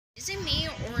Is it me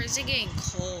or is it getting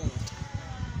cold?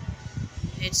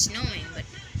 It's snowing, but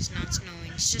it's not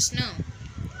snowing. It's just snow.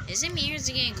 Is it me or is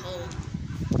it getting cold?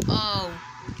 Oh,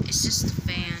 it's just the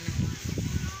fan.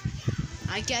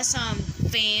 I guess I'm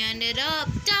fanned it up.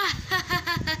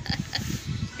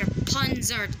 Your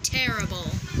puns are terrible.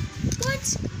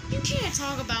 What? You can't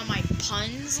talk about my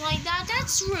puns like that.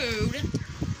 That's rude.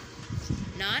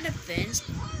 Not offense,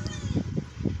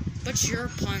 but your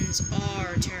puns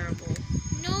are terrible.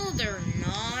 No, they're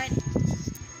not.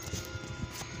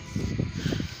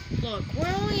 Look, we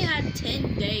only had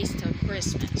 10 days till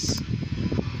Christmas.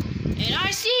 And I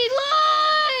see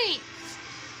lights!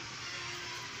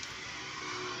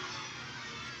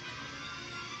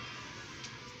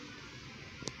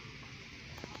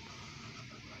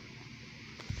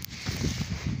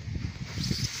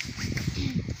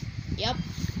 Yep.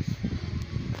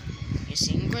 You're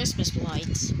seeing Christmas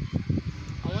lights.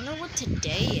 I wonder what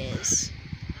today is.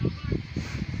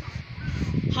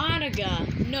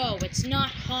 Hanukkah. No, it's not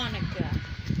Hanukkah.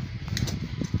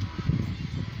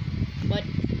 But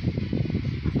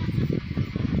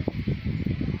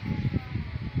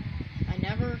I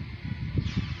never.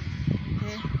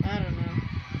 I don't know.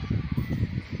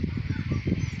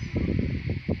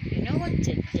 You know what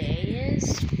today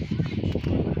is?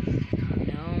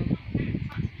 No.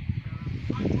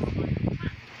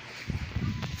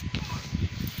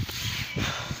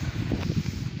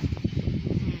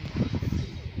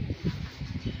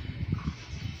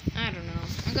 I don't know.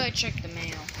 I'm gonna check the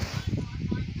mail.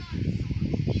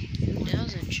 Who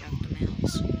doesn't check the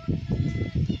mails?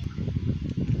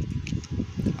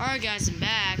 Alright guys, I'm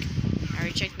back. I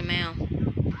already checked the mail.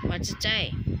 What's it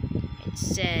say? It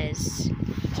says,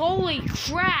 holy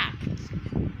crap!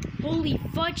 Holy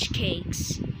fudge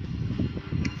cakes.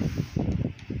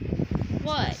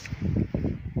 What?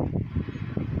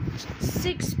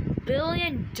 $6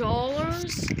 billion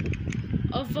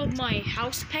of my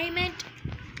house payment?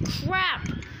 Crap!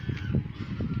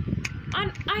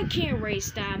 I can't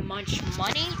raise that much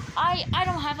money. I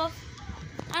don't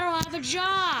have a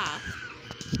job.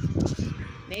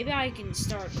 Maybe I can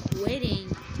start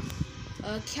quitting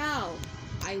a cow.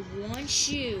 I want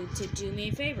you to do me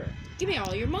a favor. Give me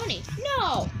all your money.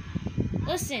 No!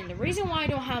 Listen, the reason why I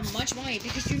don't have much money is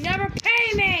because you never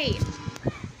pay me!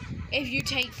 If you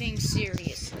take things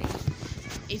seriously.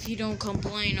 If you don't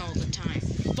complain all the time.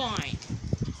 Fine.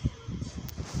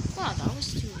 Wow, that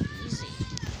was too easy.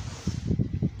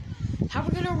 How are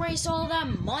we gonna raise all that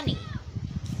money?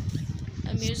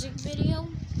 A music video?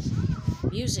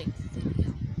 Music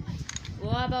video.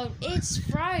 Well, how about it's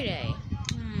Friday?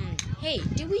 Hey,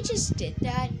 did we just did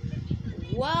that?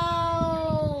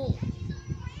 Well,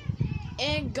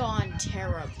 it gone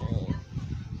terrible.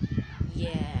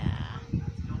 Yeah.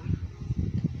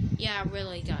 Yeah, it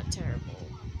really got terrible.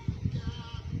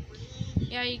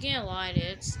 Yeah, you can't lie to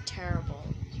it. It's terrible.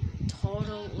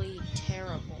 Totally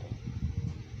terrible.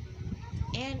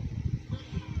 And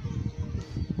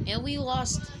we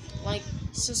lost, like,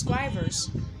 subscribers.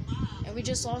 And we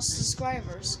just lost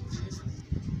subscribers.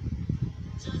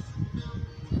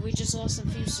 And we just lost a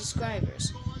few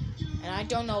subscribers. And I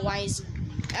don't know why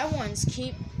everyone's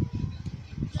keep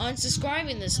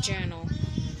unsubscribing this channel.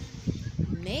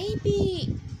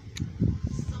 Maybe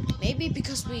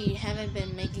because we haven't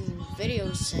been making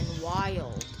videos in a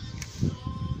while.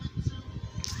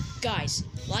 Guys,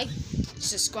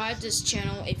 subscribe to this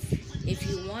channel if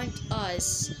you want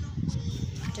us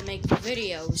to make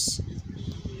videos.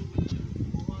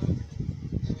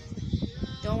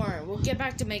 Don't worry, we'll get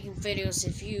back to making videos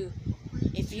if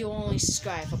you only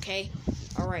subscribe, okay?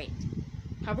 Alright.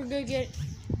 How are we gonna get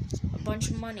a bunch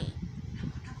of money?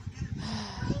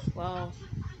 Well,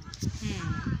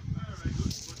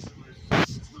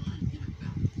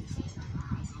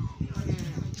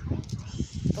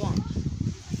 Come on.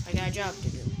 I got a job to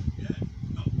do.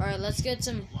 Alright, let's get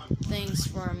some things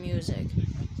for our music.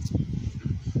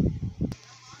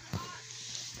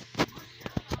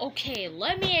 Okay,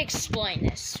 let me explain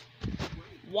this.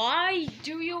 Why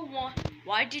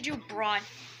did you brought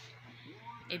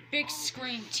a big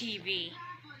screen TV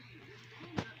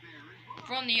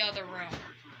from the other room?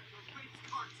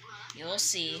 You'll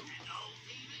see.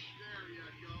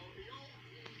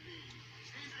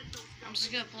 I'm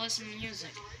just gonna play some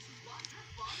music.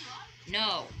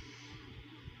 No.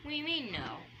 What do you mean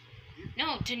no?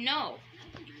 No, to no.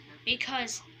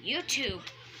 Because YouTube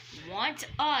wants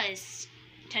us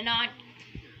to not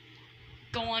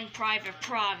go on private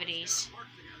properties.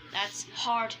 That's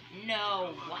hard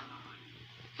no.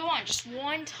 Come on, just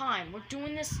one time. We're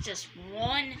doing this just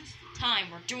one time.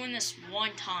 We're doing this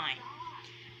one time.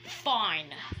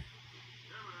 Fine.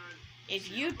 if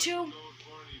YouTube,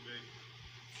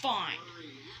 fine.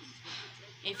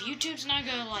 If YouTube's not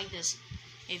gonna like this,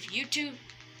 if YouTube,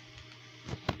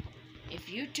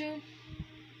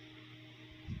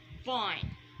 fine.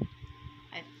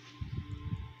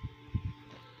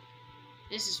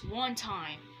 This is one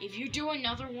time. If you do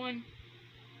another one,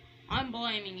 I'm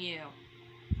blaming you.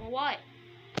 For what?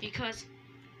 Because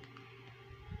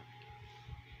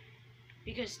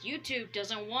YouTube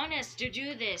doesn't want us to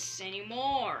do this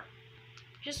anymore.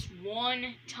 Just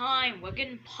one time. What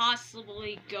can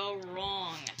possibly go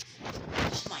wrong?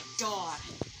 Oh my god.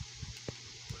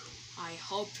 I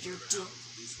hope you're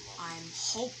I'm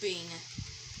hoping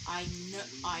I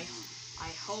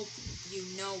hope you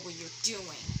know what you're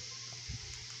doing.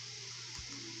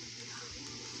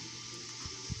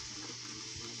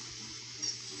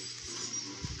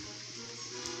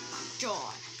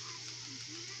 God.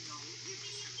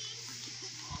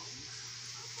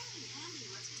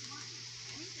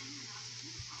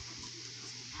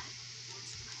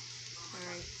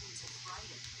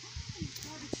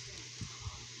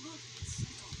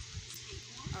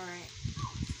 Alright.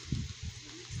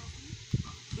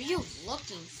 What are you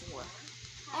looking for?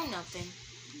 Oh, nothing.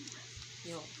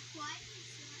 Yo.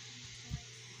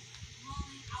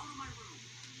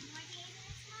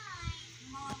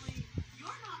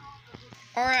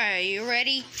 Alright, you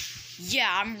ready? Yeah,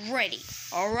 I'm ready.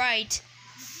 Alright.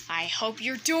 I hope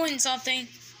you're doing something.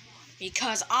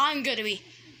 Because I'm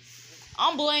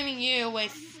blaming you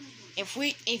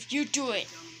if you do it.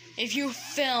 If you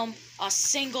film a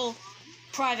single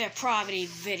private property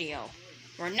video.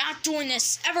 We're not doing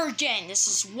this ever again. This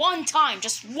is one time.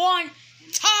 Just one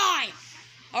time.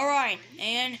 Alright,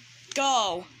 and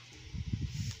go.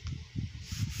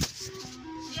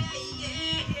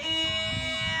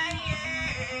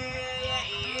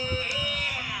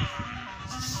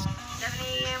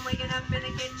 Waking up in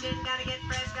the kitchen, gotta get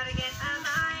fresh, gotta get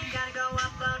online, gotta go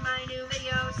upload my new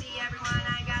video, see everyone,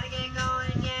 I gotta get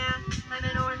going, yeah, I'm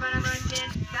an orange but I'm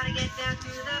munching, gotta get down to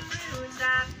the fruit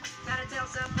stop, gotta tell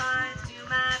some puns to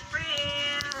my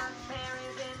friends,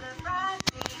 Mary's in the front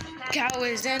seat, Cow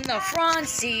is in the front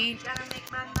seat, gotta make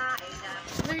my mind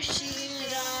up,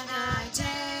 appreciate all I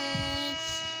take,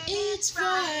 it's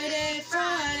Friday,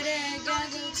 Friday,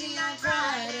 gotta go tea on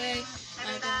Friday,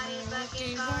 everybody's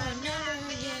looking for another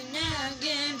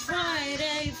again,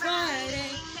 Friday,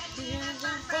 Friday, it's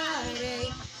on Friday,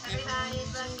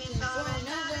 everybody's looking for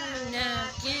another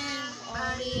napkin,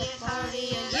 party, yay, party,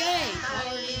 yay,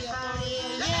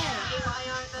 why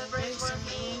aren't the brakes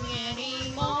working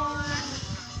anymore,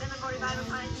 7:45 I'm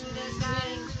flying through the sky,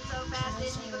 so fast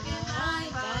that you can fly,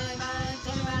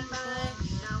 you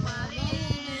know what it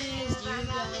is,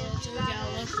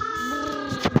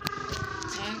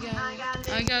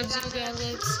 I got two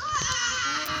gallops.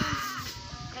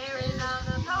 Hair is on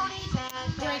the pony's head,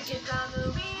 Break it. is on the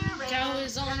rear end, Cow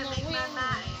is on gotta the make my wheel.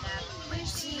 mind up, which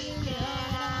seat can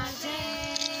I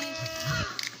take?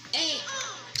 Hey,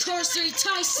 car street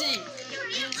Tyson.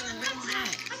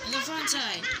 In the front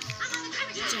side.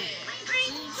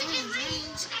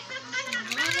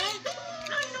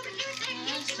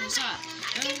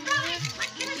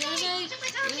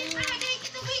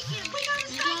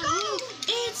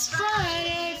 It's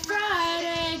Friday,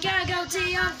 Friday, gotta go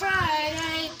tea on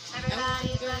Friday.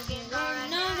 Everybody's looking for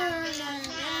Another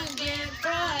again,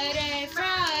 Friday,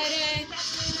 Friday,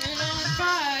 and on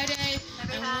Friday,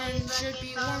 everyone should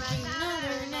be working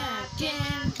another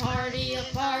napkin. Party, yay,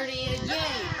 party, yay.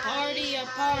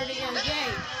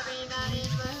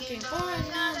 everybody's Looking for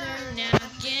another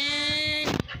napkin.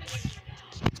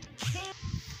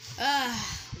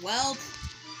 Well,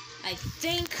 I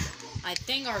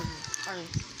think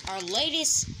our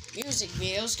latest music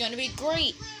video is gonna be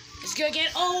great. It's gonna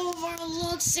get all of our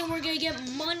looks and we're gonna get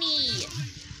money.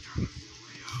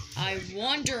 I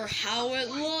wonder how it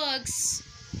looks.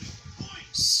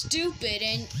 Stupid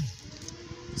and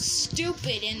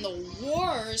the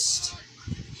worst.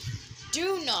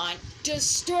 Do not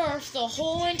disturb the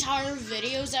whole entire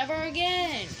videos ever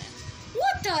again.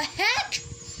 What the heck?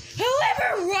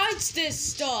 Whoever writes this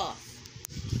stuff?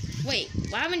 Wait,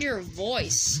 what happened to your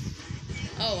voice?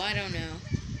 Oh, I don't know.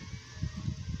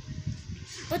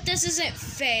 But this isn't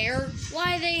fair.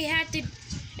 Why they had to...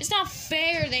 It's not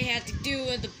fair they had to do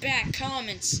in the back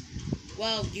comments.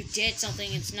 Well, you did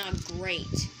something, it's not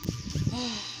great.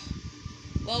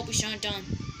 Well, we shouldn't have done...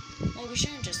 Well, we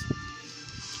shouldn't just...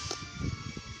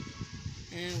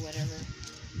 whatever.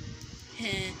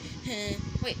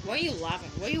 Wait, why are you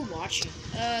laughing? What are you watching?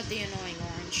 The annoying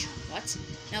orange. What?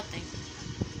 Nothing.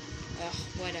 Ugh,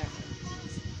 whatever.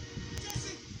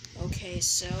 Okay,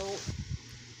 so...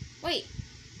 Wait.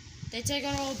 They take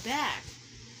it all back.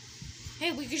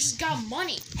 Hey, we just got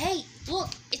money. Hey, look,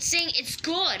 it's saying it's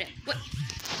good. But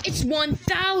it's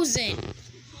 1,000.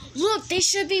 Look, they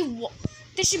should be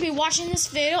watching this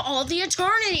video all the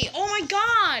eternity. Oh my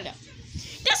god.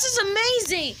 This is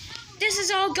amazing. This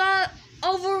has all got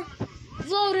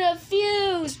overloaded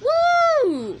views.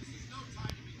 Woo!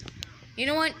 You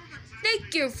know what?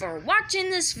 Thank you for watching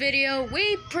this video.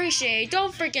 We appreciate it.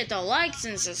 Don't forget to like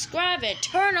and subscribe and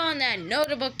turn on that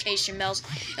notification bells.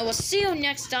 And we'll see you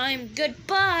next time.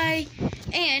 Goodbye.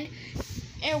 And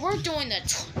we're doing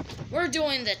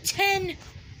the 10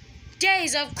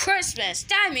 days of Christmas.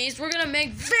 That means we're gonna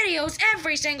make videos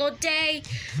every single day.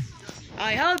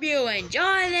 I hope you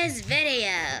enjoy this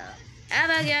video. Have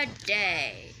a good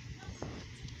day.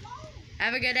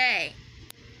 Have a good day.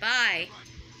 Bye.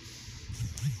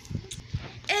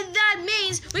 And that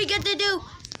means we get to do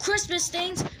Christmas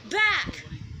things back.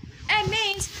 It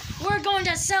means we're going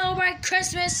to celebrate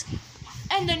Christmas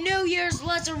and the New Year's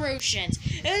resolutions.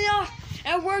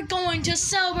 And we're going to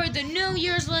celebrate the New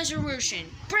Year's resolution.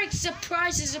 Big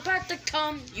surprise is about to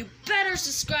come. You better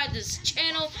subscribe to this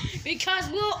channel because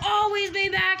we'll always be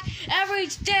back every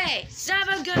day. So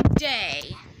have a good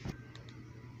day.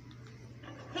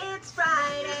 It's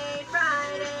Friday,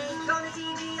 go to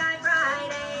TV night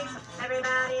Fridays.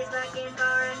 Everybody's looking for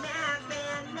a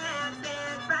napkin,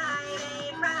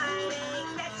 Friday,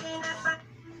 catching up on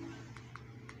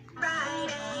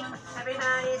Friday.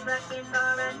 Everybody's looking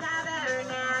for another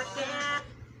nap.